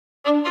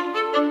Well,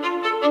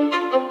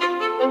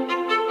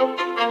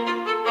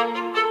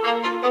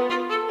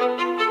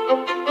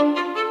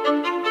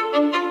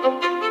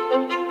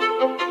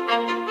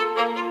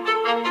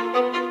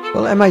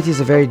 MIT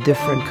is a very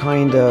different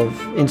kind of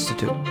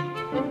institute.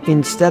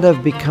 Instead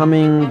of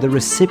becoming the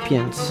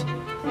recipients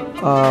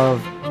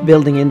of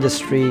building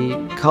industry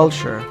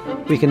culture,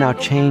 we can now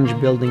change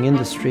building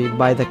industry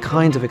by the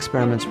kinds of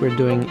experiments we're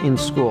doing in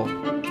school.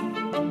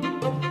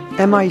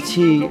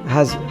 MIT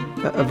has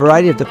a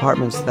variety of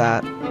departments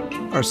that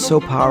are so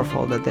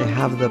powerful that they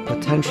have the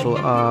potential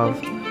of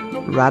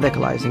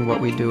radicalizing what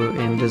we do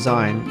in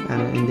design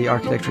and in the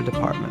architecture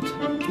department.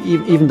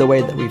 Even the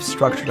way that we've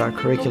structured our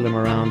curriculum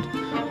around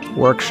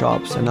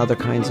workshops and other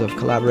kinds of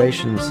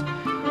collaborations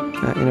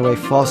in a way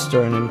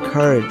foster and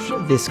encourage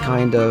this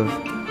kind of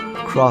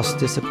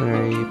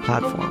cross-disciplinary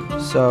platform.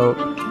 So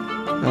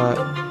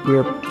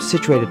we're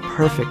situated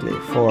perfectly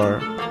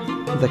for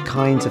the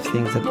kinds of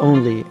things that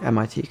only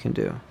MIT can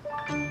do.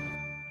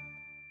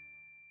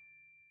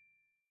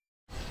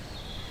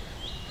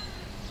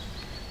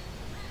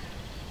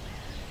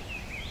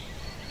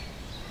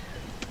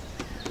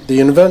 The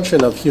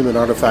invention of human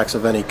artifacts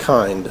of any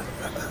kind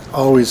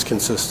always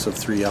consists of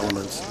three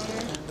elements: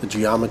 the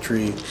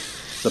geometry,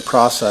 the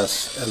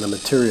process, and the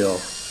material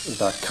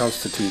that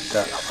constitute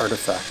that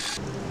artifact.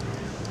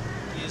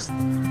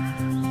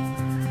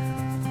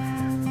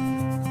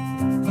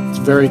 It's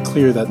very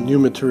clear that new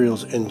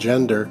materials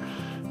engender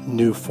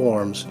new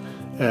forms,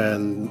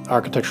 and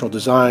architectural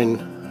design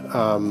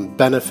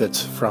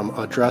benefits from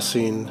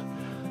addressing,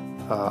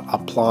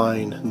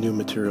 applying new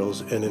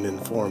materials in an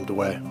informed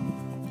way.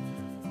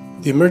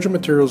 The Emergent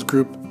Materials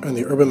Group and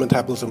the Urban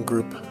Metabolism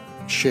Group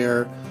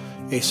share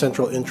a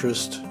central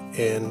interest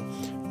in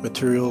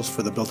materials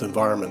for the built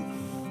environment.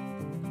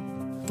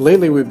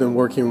 Lately, we've been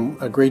working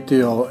a great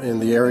deal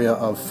in the area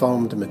of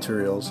foamed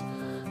materials,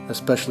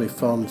 especially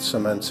foamed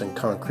cements and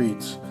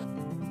concretes.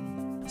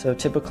 So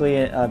typically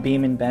a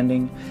beam in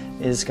bending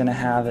is going to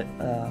have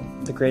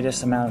the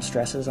greatest amount of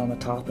stresses on the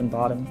top and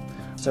bottom,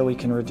 so we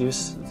can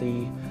reduce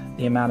the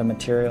amount of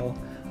material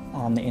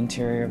on the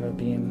interior of a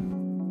beam.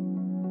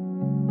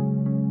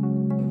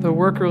 The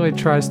work really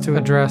tries to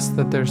address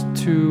that there's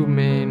two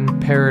main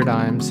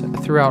paradigms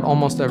throughout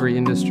almost every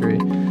industry.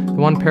 The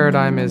one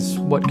paradigm is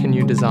what can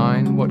you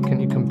design, what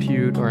can you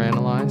compute or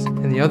analyze,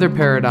 and the other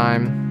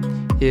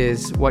paradigm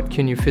is what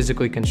can you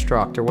physically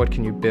construct or what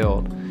can you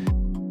build.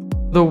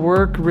 The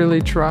work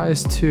really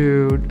tries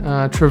to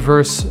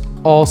traverse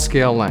all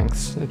scale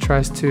lengths. It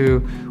tries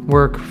to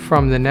work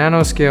from the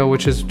nanoscale,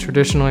 which is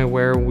traditionally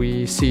where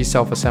we see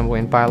self-assembly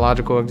in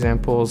biological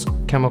examples,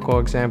 chemical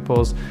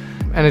examples,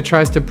 and it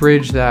tries to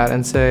bridge that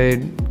and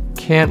say,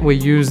 can't we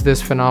use this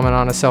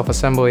phenomenon of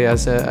self-assembly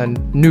as a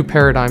new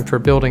paradigm for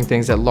building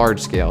things at large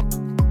scale?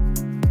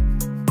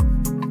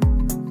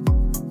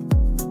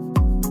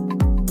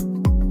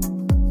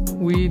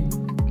 We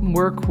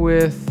work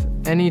with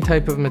any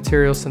type of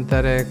material,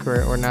 synthetic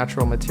or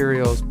natural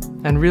materials,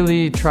 and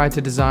really try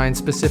to design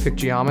specific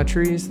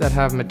geometries that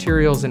have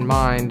materials in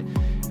mind.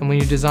 And when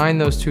you design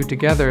those two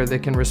together, they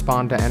can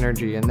respond to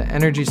energy. And the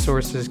energy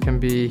sources can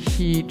be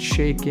heat,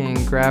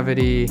 shaking,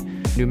 gravity,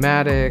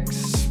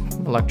 pneumatics,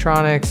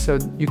 electronics. So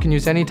you can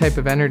use any type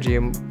of energy.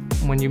 And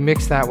when you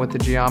mix that with the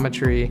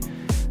geometry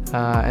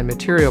and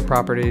material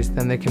properties,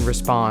 then they can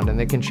respond and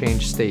they can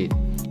change state.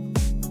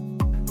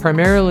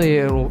 Primarily,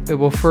 it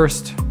will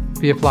first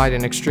be applied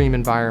in extreme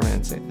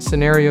environments,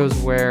 scenarios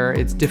where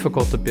it's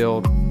difficult to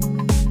build.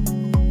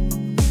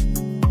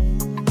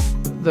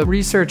 The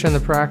research and the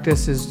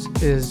practice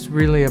is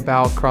really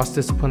about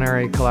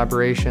cross-disciplinary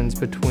collaborations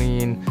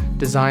between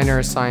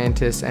designers,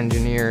 scientists,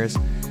 engineers,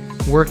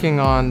 working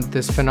on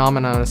this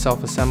phenomenon of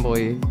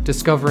self-assembly,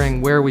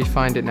 discovering where we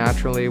find it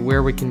naturally,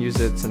 where we can use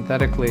it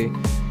synthetically,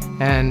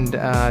 and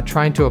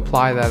trying to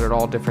apply that at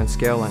all different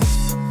scale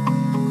lengths.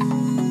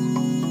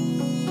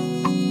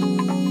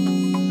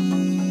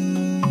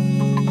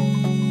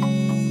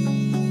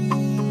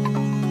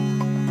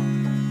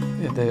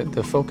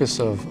 The focus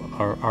of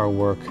our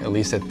work, at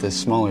least at this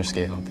smaller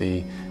scale,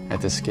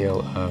 at the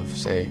scale of,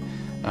 say,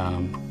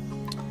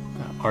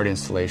 art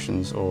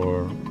installations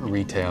or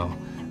retail,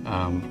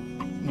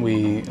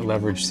 we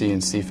leverage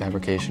CNC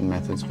fabrication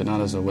methods, but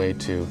not as a way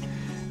to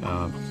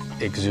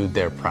exude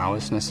their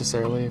prowess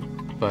necessarily,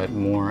 but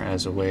more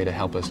as a way to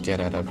help us get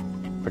at a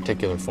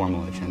particular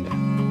formal agenda.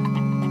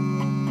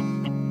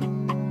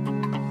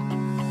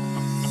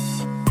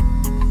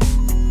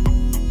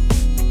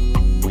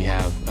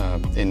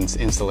 An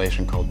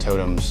installation called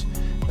Totems,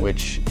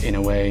 which in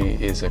a way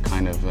is a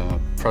kind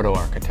of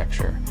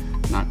proto-architecture,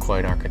 not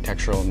quite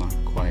architectural, not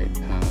quite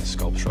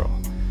sculptural,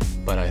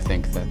 but I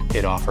think that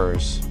it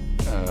offers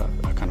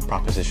a kind of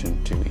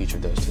proposition to each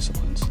of those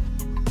disciplines.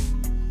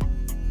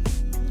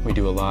 We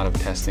do a lot of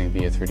testing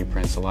via 3D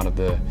prints. A lot of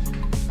the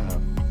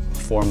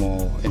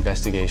formal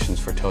investigations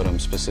for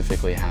Totems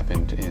specifically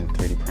happened in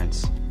 3D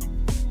prints.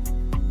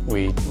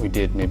 We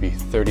did maybe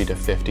 30 to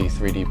 50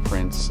 3D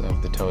prints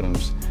of the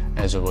totems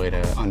as a way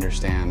to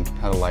understand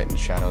how the light and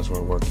shadows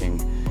were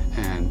working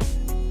and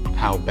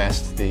how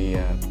best the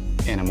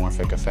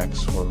anamorphic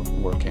effects were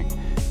working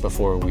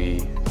before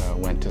we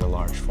went to the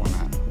large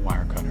format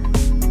wire cutter.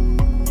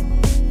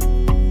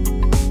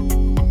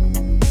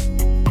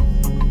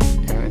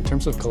 In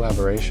terms of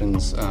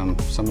collaborations,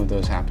 some of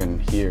those happen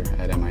here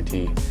at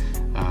MIT.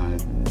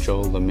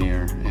 Joel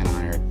Lemire and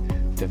I are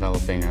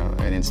developing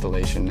an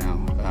installation now,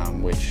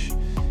 which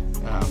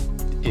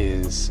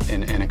is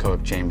an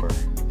anechoic chamber,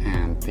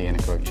 and the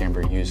anechoic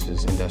chamber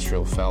uses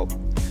industrial felt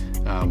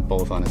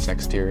both on its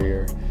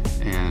exterior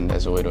and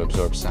as a way to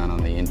absorb sound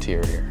on the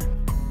interior.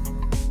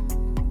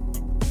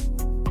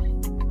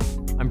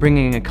 I'm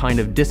bringing a kind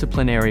of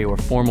disciplinary or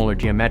formal or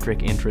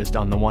geometric interest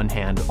on the one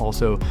hand,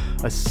 also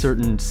a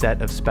certain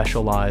set of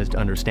specialized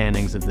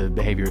understandings of the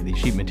behavior of these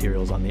sheet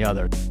materials on the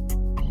other.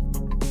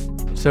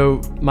 So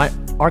my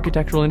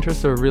architectural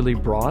interests are really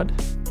broad,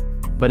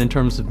 but in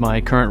terms of my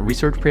current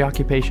research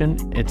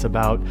preoccupation, it's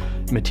about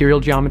material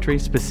geometry,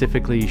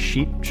 specifically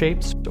sheet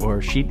shapes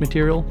or sheet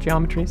material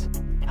geometries,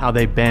 how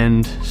they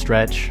bend,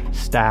 stretch,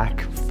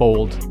 stack,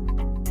 fold.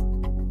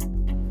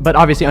 But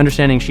obviously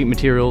understanding sheet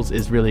materials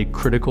is really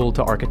critical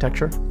to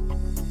architecture.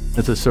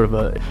 It's a sort of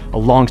a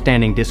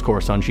long-standing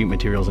discourse on sheet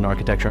materials in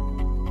architecture,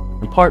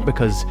 in part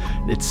because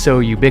it's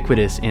so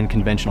ubiquitous in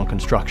conventional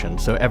construction.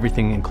 So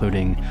everything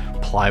including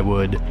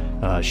plywood,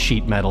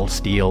 sheet metal,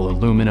 steel,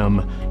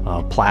 aluminum,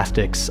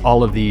 plastics,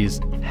 all of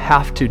these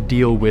have to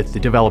deal with the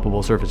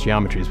developable surface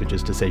geometries, which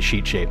is to say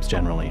sheet shapes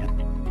generally.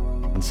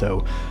 And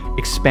so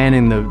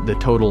expanding the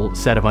total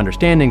set of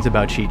understandings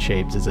about sheet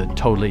shapes is a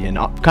totally and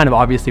kind of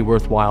obviously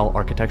worthwhile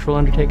architectural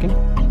undertaking.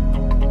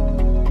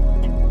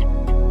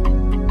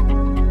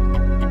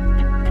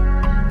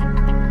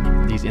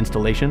 These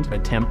installations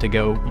attempt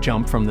to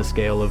jump from the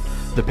scale of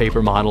the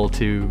paper model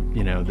to,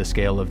 you know, the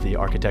scale of the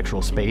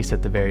architectural space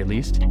at the very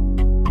least.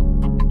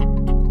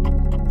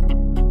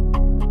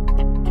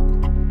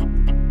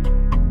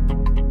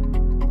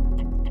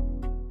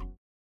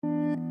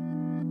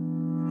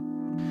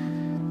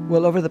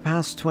 Well, over the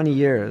past 20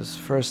 years,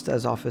 first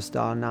as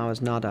OfficeDA, now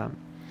as NADA,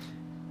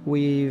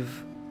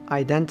 we've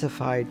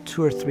identified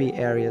 2 or 3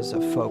 areas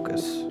of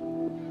focus.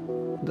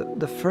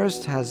 The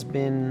first has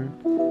been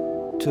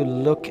to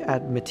look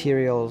at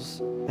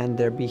materials and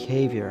their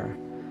behavior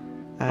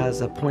as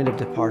a point of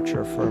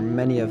departure for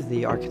many of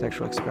the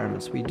architectural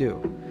experiments we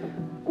do.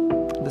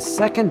 The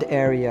second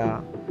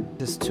area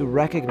is to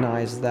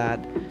recognize that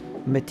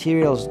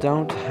materials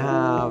don't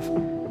have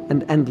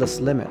an endless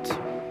limit.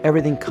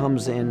 Everything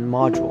comes in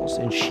modules,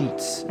 in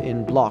sheets,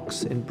 in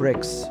blocks, in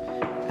bricks,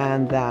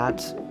 and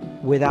that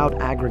without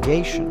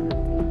aggregation,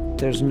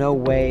 there's no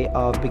way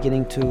of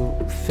beginning to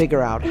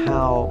figure out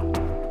how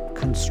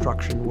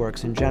construction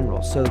works in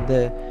general. So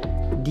the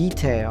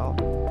detail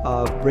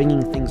of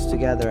bringing things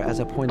together as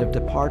a point of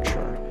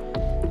departure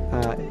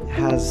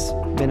has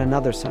been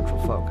another central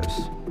focus.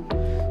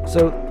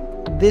 So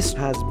this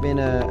has been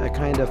a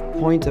kind of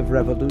point of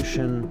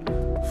revolution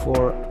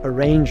for a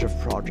range of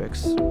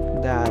projects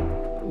that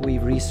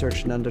we've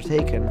researched and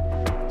undertaken,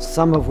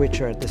 some of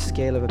which are at the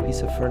scale of a piece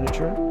of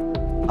furniture,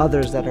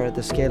 others that are at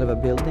the scale of a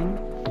building,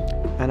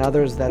 and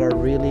others that are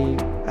really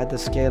at the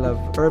scale of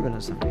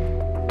urbanism.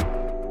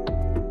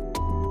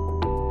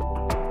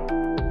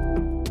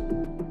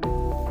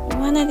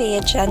 One of the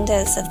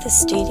agendas of the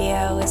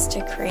studio is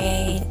to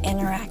create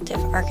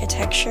interactive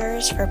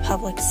architectures for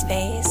public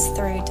space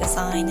through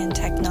design and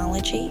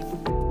technology.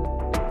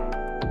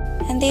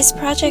 And these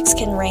projects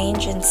can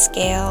range in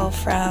scale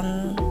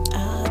from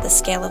the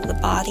scale of the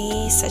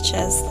body, such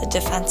as the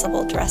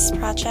Defensible Dress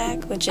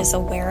Project, which is a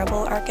wearable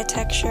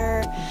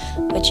architecture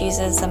which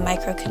uses a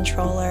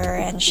microcontroller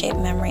and shape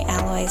memory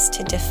alloys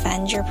to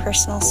defend your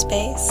personal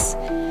space,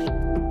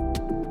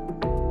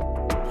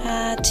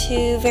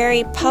 to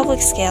very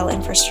public-scale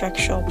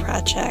infrastructural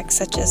projects,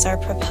 such as our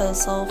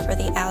proposal for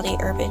the Audi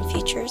Urban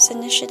Futures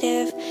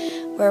Initiative,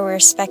 where we're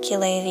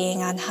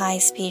speculating on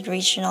high-speed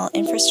regional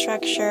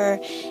infrastructure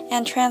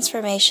and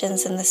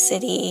transformations in the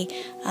city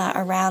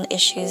around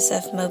issues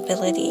of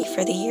mobility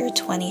for the year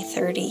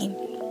 2030.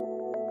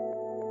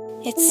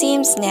 It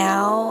seems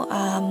now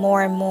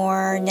more and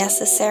more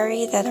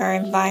necessary that our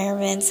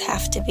environments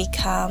have to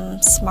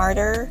become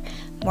smarter,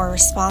 more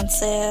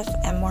responsive,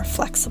 and more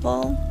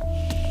flexible.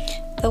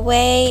 The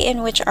way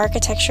in which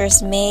architecture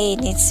is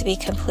made needs to be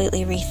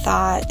completely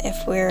rethought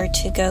if we're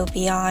to go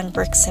beyond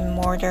bricks and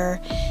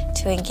mortar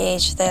to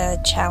engage the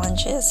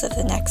challenges of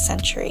the next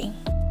century.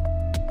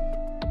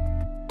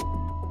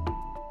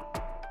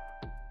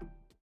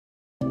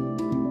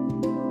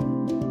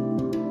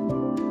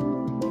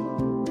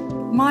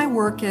 My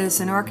work as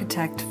an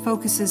architect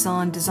focuses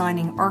on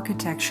designing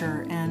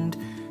architecture and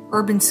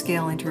urban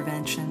scale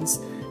interventions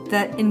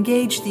that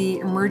engage the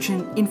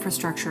emergent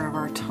infrastructure of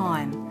our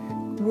time.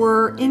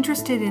 We're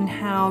interested in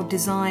how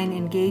design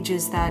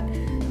engages that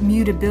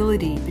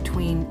mutability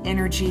between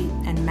energy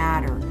and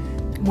matter,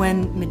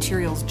 when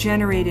materials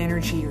generate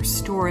energy or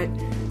store it,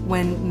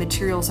 when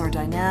materials are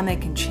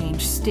dynamic and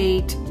change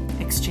state,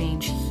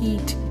 exchange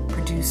heat,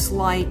 produce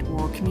light,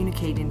 or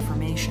communicate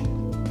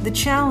information. The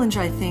challenge,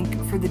 I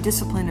think, for the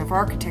discipline of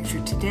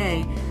architecture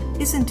today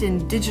isn't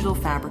in digital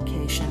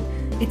fabrication,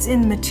 it's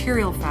in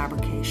material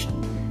fabrication,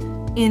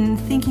 in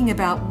thinking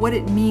about what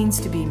it means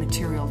to be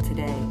material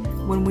today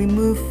when we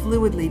move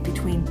fluidly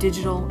between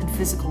digital and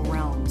physical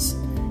realms,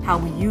 how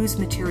we use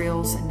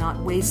materials and not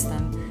waste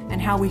them,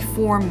 and how we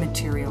form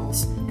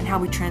materials and how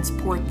we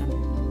transport them.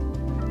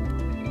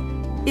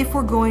 If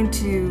we're going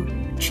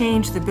to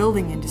change the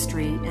building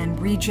industry and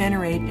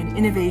regenerate an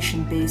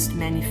innovation-based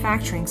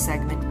manufacturing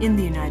segment in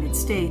the United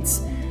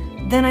States,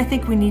 then I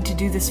think we need to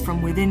do this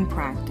from within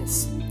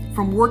practice,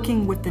 from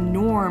working with the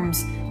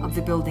norms of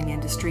the building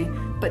industry,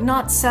 but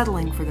not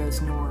settling for those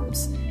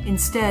norms,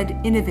 instead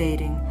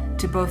innovating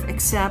to both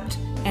accept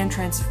and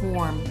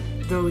transform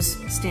those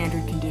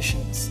standard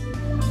conditions.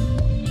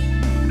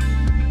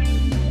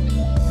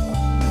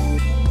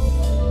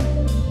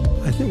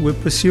 I think we're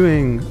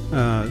pursuing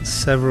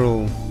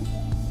several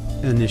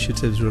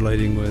initiatives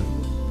relating with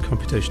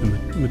computational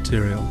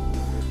material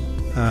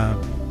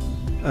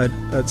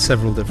at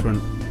several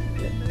different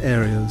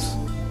areas.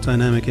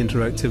 Dynamic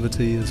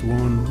interactivity is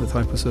one with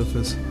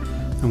hypersurface,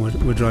 and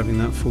we're driving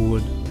that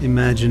forward.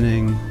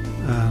 Imagining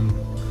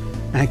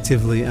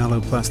actively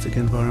alloplastic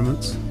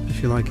environments,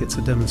 if you like. It's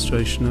a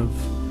demonstration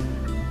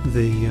of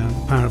the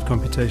power of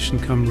computation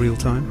come real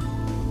time.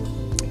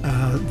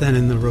 Then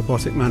in the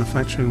robotic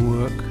manufacturing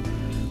work,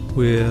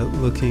 we're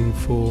looking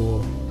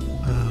for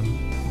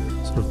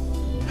sort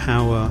of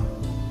power,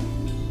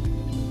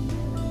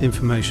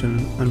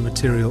 information and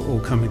material all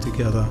coming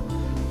together,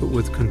 but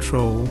with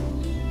control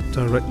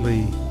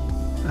directly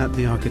at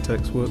the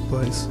architect's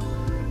workplace.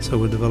 So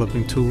we're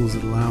developing tools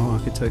that allow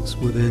architects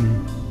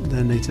within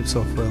their native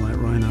software like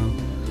Rhino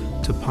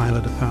to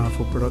pilot a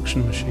powerful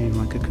production machine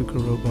like a KUKA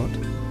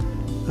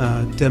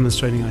robot,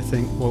 demonstrating, I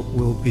think, what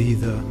will be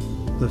the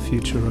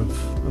future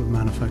of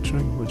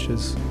manufacturing, which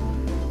is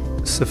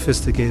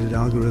sophisticated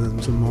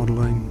algorithms and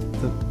modeling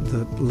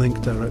that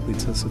link directly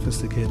to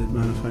sophisticated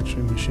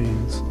manufacturing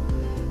machines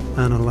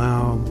and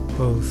allow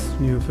both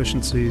new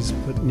efficiencies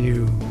but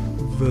new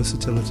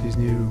versatilities,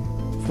 new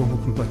formal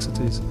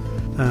complexities.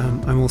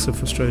 I'm also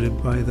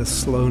frustrated by the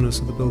slowness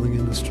of the building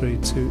industry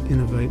to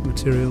innovate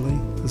materially.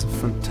 There's a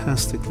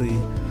fantastic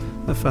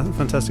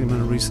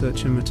amount of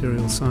research in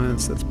material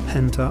science that's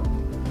pent up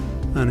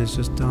and is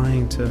just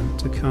dying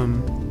to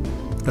come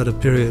at a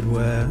period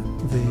where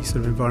the sort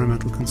of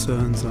environmental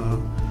concerns are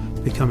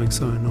becoming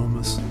so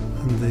enormous,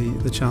 and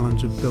the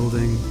challenge of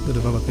building the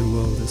developing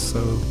world is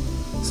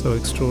so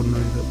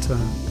extraordinary that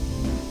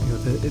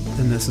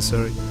they're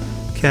necessary.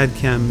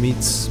 CAD/CAM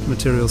meets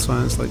material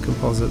science like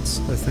composites,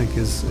 I think,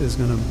 is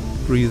going to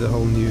breathe a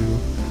whole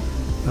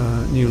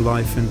new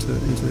life into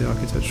the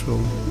architectural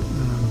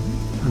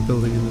and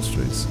building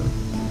industries. So.